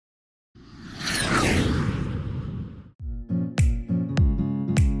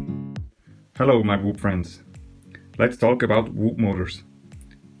Hello my Whoop friends. Let's talk about Whoop motors.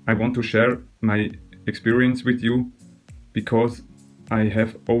 I want to share my experience with you because I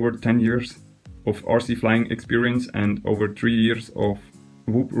have over 10 years of RC flying experience and over 3 years of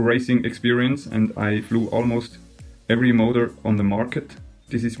Whoop racing experience, and I flew almost every motor on the market.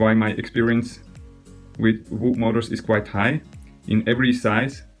 This is why my experience with Whoop motors is quite high in every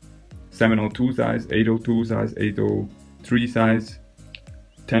size: 702 size, 802 size, 803 size,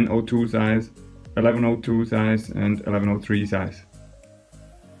 1002 size, 1102 size and 1103 size.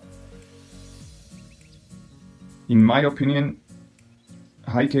 In my opinion,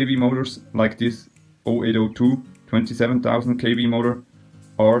 high kV motors like this 0802 27,000 kV motor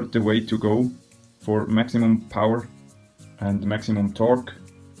are the way to go for maximum power and maximum torque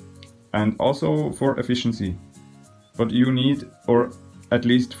and also for efficiency. But you need, or at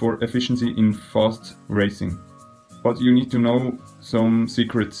least for efficiency in fast racing. But you need to know some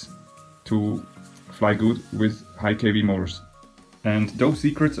secrets to fly good with high kV motors. And those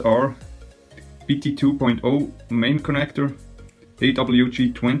secrets are BT 2.0 main connector,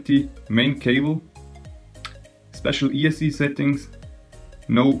 AWG20 main cable, special ESC settings,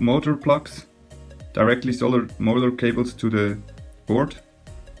 no motor plugs, directly soldered motor cables to the board,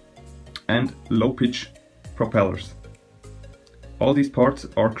 and low pitch propellers. All these parts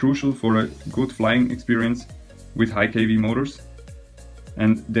are crucial for a good flying experience with high kV motors,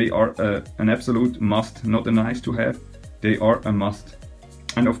 and they are an absolute must, not a nice to have, they are a must.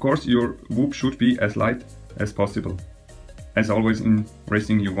 And of course your Whoop should be as light as possible. As always in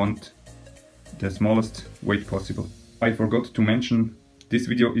racing, you want the smallest weight possible. I forgot to mention, this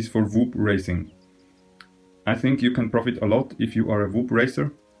video is for Whoop racing. I think you can profit a lot if you are a Whoop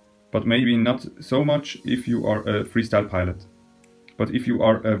racer, but maybe not so much if you are a freestyle pilot. But if you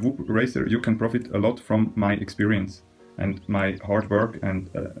are a Whoop racer, you can profit a lot from my experience and my hard work and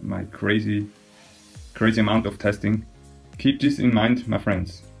my crazy amount of testing. Keep this in mind, my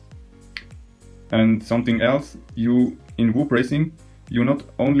friends. And something else, you in Whoop racing, you not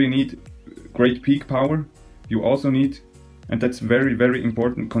only need great peak power, you also need, and that's very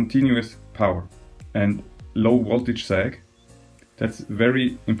important, continuous power and low voltage sag. That's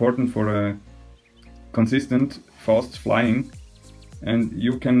very important for a consistent fast flying. And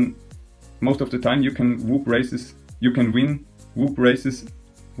you can, most of the time you can win Whoop races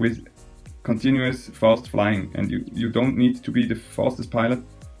with continuous fast flying, and you don't need to be the fastest pilot,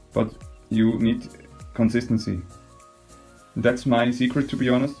 but you need consistency. That's my secret, to be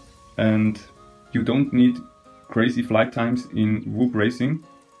honest. And you don't need crazy flight times in Whoop racing.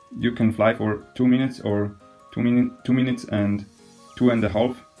 You can fly for 2 minutes or 2 minutes and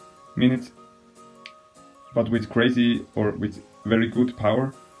 2.5 minutes, but with crazy or with very good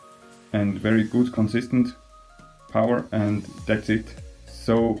power and very good consistent power, and that's it.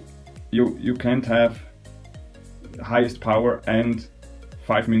 So you can't have highest power and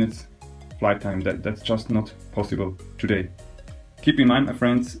 5 minutes flight time. That's just not possible today. Keep in mind, my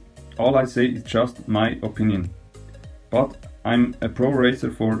friends, all I say is just my opinion. But I'm a pro racer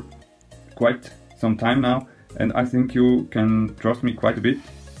for quite some time now, and I think you can trust me quite a bit.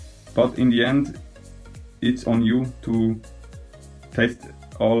 But in the end, it's on you to test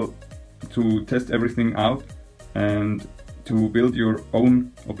everything out and to build your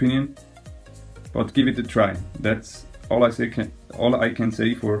own opinion. But give it a try. That's all I can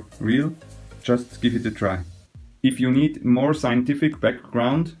say for real. Just give it a try. If you need more scientific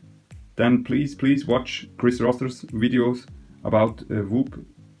background, then please watch Chris Rosser's videos about Whoop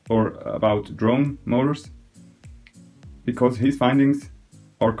or about drone motors, because his findings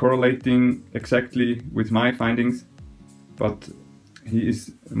are correlating exactly with my findings, but he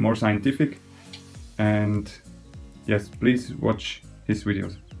is more scientific. And yes, please watch his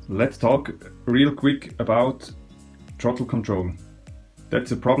videos. Let's talk real quick about throttle control.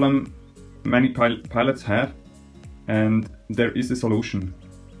 That's a problem many pilots have, and there is a solution.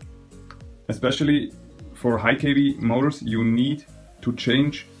 Especially for high kV motors, you need to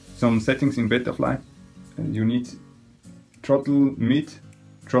change some settings in Betaflight. You need throttle mid,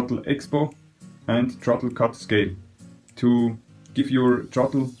 throttle expo and throttle cut scale to give your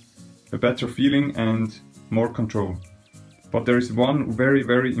throttle a better feeling and more control. But there is one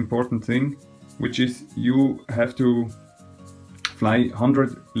very important thing, which is you have to fly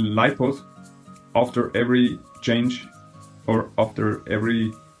 100 lipos after every change or after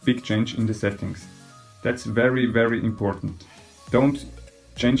every big change in the settings. That's very important. Don't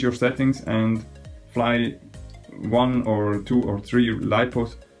change your settings and fly 1 or 2 or 3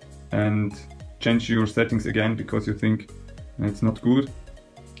 lipos and change your settings again because you think it's not good.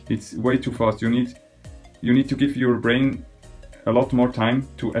 It's way too fast. You need to give your brain a lot more time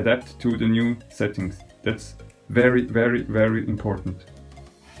to adapt to the new settings. That's very, very, very important.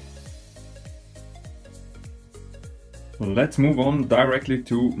 Let's move on directly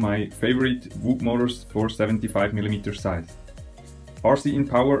to my favorite Whoop motors for 75mm size. RC in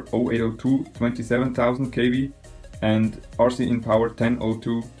Power 0802 27,000 kV and RC in Power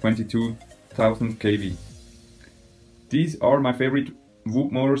 1002 22,000 kV. These are my favorite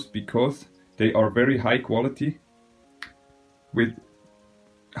Whoop motors because they are very high quality, with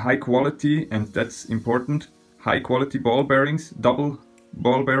high quality, and that's important, high quality ball bearings, double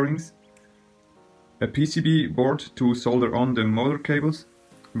ball bearings, a PCB board to solder on the motor cables,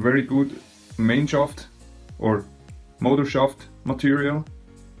 very good main shaft or motor shaft material,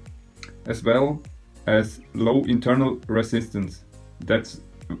 as well as low internal resistance. That's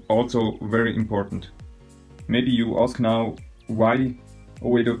also very important. Maybe you ask now, why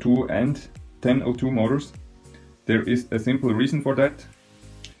 0802 and 1002 motors? There is a simple reason for that.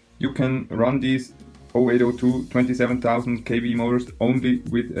 You can run these 0802 27,000 kV motors only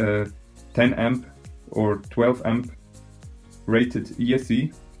with a 10 amp or 12 amp rated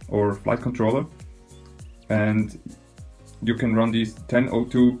ESC or flight controller, and you can run these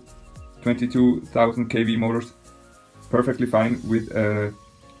 1002 22,000 kV motors perfectly fine with a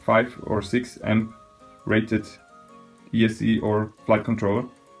 5 or 6 amp rated ESC or flight controller,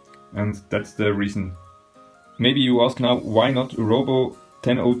 and that's the reason. Maybe you ask now, why not robo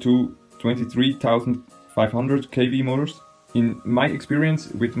 1002 23,500 kV motors? In my experience,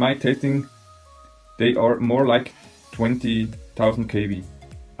 with my testing, they are more like 20,000 kV.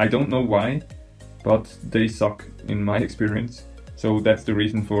 I don't know why, but they suck in my experience. So that's the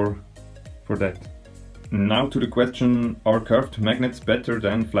reason for that. Now to the question, are curved magnets better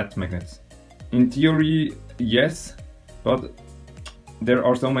than flat magnets? In theory, yes, but there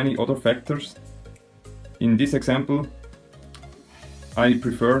are so many other factors. In this example, I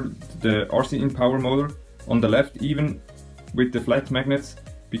prefer the RC in Power motor on the left, even with the flat magnets,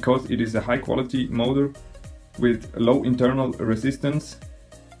 because it is a high quality motor with low internal resistance,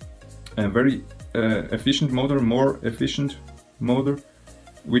 a very efficient motor, more efficient motor,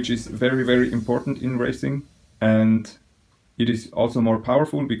 which is very, very important in racing, and it is also more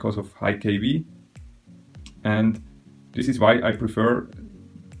powerful because of high kV, and this is why I prefer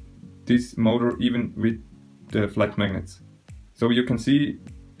this motor even with the flat magnets. So you can see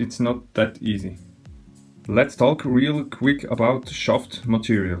it's not that easy. Let's talk real quick about shaft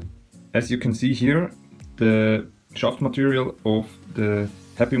material. As you can see here, the shaft material of the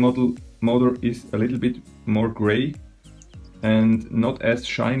Happy Model motor is a little bit more gray and not as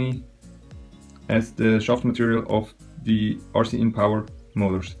shiny as the shaft material of the RC in Power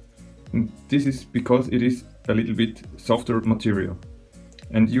motors. And this is because it is a little bit softer material,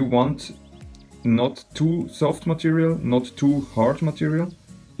 and you want not too soft material, not too hard material.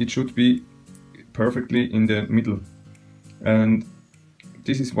 It should be perfectly in the middle, and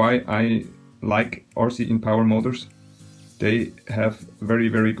this is why I like RC in Power motors. They have very,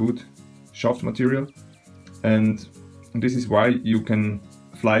 very good shaft material, and this is why you can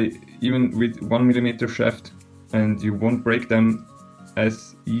fly even with 1mm shaft and you won't break them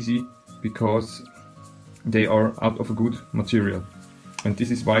as easy, because they are out of a good material. And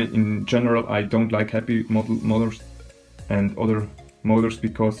this is why in general I don't like Happy Model motors and other motors,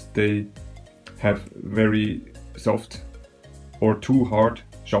 because they have very soft or too hard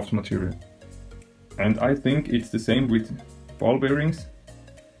shaft material. And I think it's the same with ball bearings.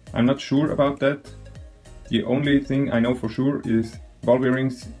 I'm not sure about that. The only thing I know for sure is ball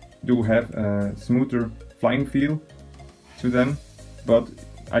bearings do have a smoother flying feel to them, but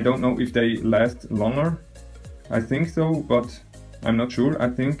I don't know if they last longer. I think so, but I'm not sure. I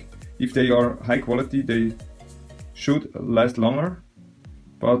think if they are high quality, they should last longer,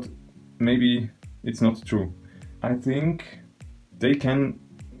 but maybe it's not true. I think they can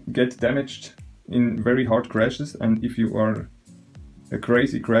get damaged in very hard crashes, and if you are a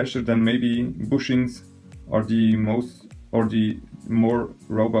crazy crasher, then maybe bushings are the most or the more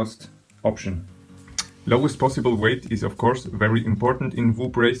robust option. Lowest possible weight is of course very important in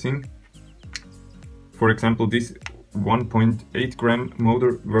Whoop racing. For example, this 1.8 gram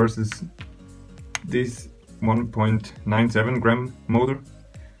motor versus this 1.97 gram motor.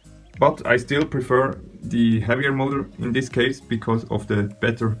 But I still prefer the heavier motor in this case because of the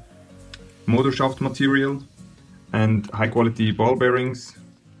better motor shaft material and high quality ball bearings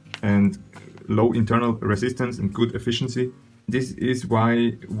and low internal resistance and good efficiency. This is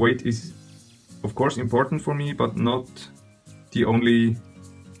why weight is of course important for me, but not the only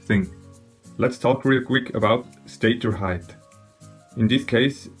thing. Let's talk real quick about stator height. In this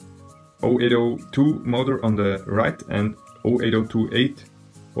case, 0802 motor on the right and 08028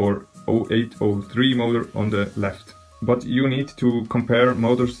 or 0803 motor on the left. But you need to compare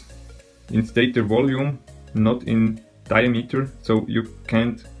motors in stator volume, not in diameter, so you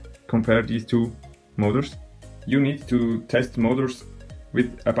can't compare these two motors. You need to test motors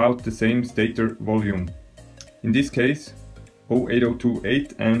with about the same stator volume. In this case,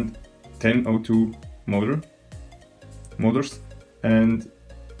 08028 and 1002 motors. And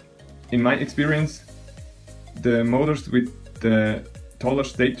in my experience, the motors with the taller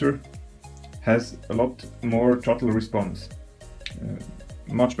stator has a lot more throttle response,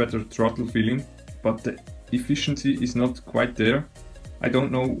 much better throttle feeling, but the efficiency is not quite there. I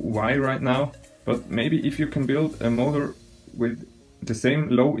don't know why right now, but maybe if you can build a motor with the same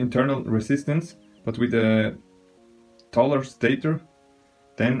low internal resistance but with a taller stator,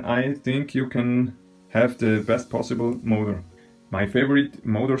 then I think you can have the best possible motor. My favorite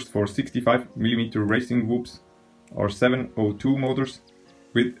motors for 65mm racing whoops are 702 motors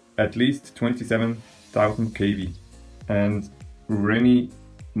with at least 27,000 kV and Rennie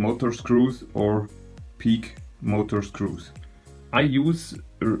motor screws or Peak motor screws. I use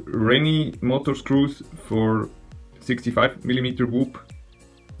Rennie motor screws for 65mm whoop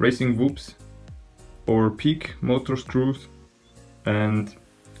racing whoops, or Peak motor screws and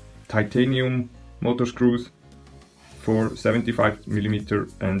titanium motor screws for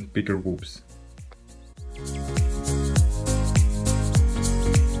 75mm and bigger whoops.